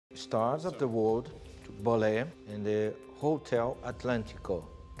stars of the world to Ballet in the Hotel Atlantico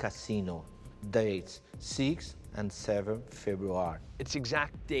Casino. Dates 6 and 7 February. It's the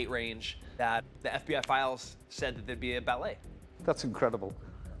exact date range that the FBI files said that there'd be a ballet. That's incredible.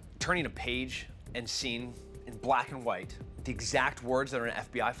 Turning a page and seeing in black and white the exact words that are in an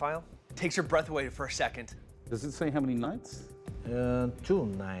FBI file takes your breath away for a second. Does it say how many nights? 2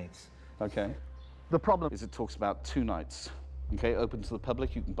 nights. Okay. The problem is it talks about 2 nights. Okay, open to the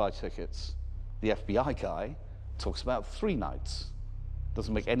public, you can buy tickets. The FBI guy talks about 3 nights.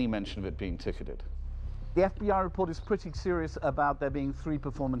 Doesn't make any mention of it being ticketed. The FBI report is pretty serious about there being 3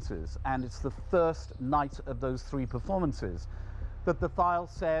 performances, and it's the first night of those 3 performances that the file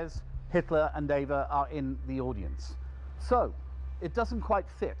says Hitler and Ava are in the audience. So, it doesn't quite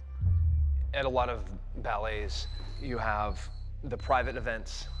fit. At a lot of ballets, you have the private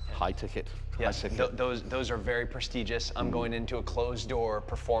events. High ticket. Yes, those are very prestigious. I'm going into a closed-door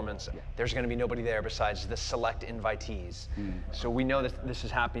performance. There's going to be nobody there besides the select invitees. So we know that this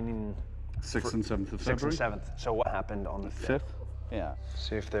is happening 6th and 7th of 6th February? and 7th. So what happened on the 5th? Yeah.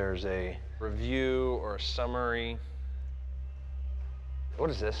 See if there's a review or a summary. What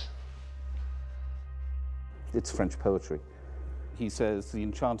is this? It's French poetry. He says, the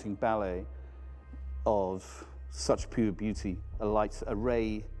enchanting ballet of such pure beauty, a light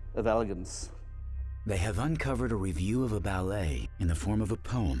array of elegance. They have uncovered a review of a ballet in the form of a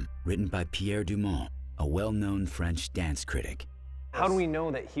poem written by Pierre Dumont, a well-known French dance critic. How do we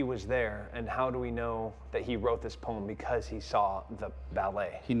know that he was there, and how do we know that he wrote this poem because he saw the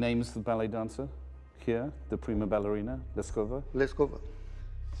ballet? He names the ballet dancer here, the prima ballerina, Leskova. Leskova.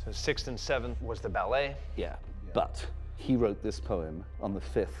 So 6th and 7th was the ballet. Yeah, but he wrote this poem on the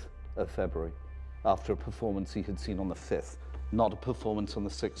 5th of February, after a performance he had seen on the 5th, not a performance on the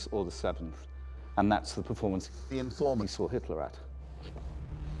 6th or the 7th. And that's the performance The informant. he saw Hitler at.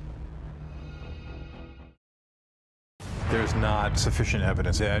 There's not sufficient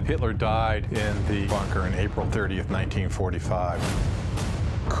evidence that Hitler died in the bunker on April 30th, 1945.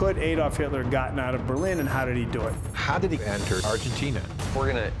 Could Adolf Hitler have gotten out of Berlin, and how did he do it? How did he enter Argentina?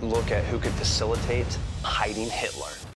 We're going to look at who could facilitate hiding Hitler.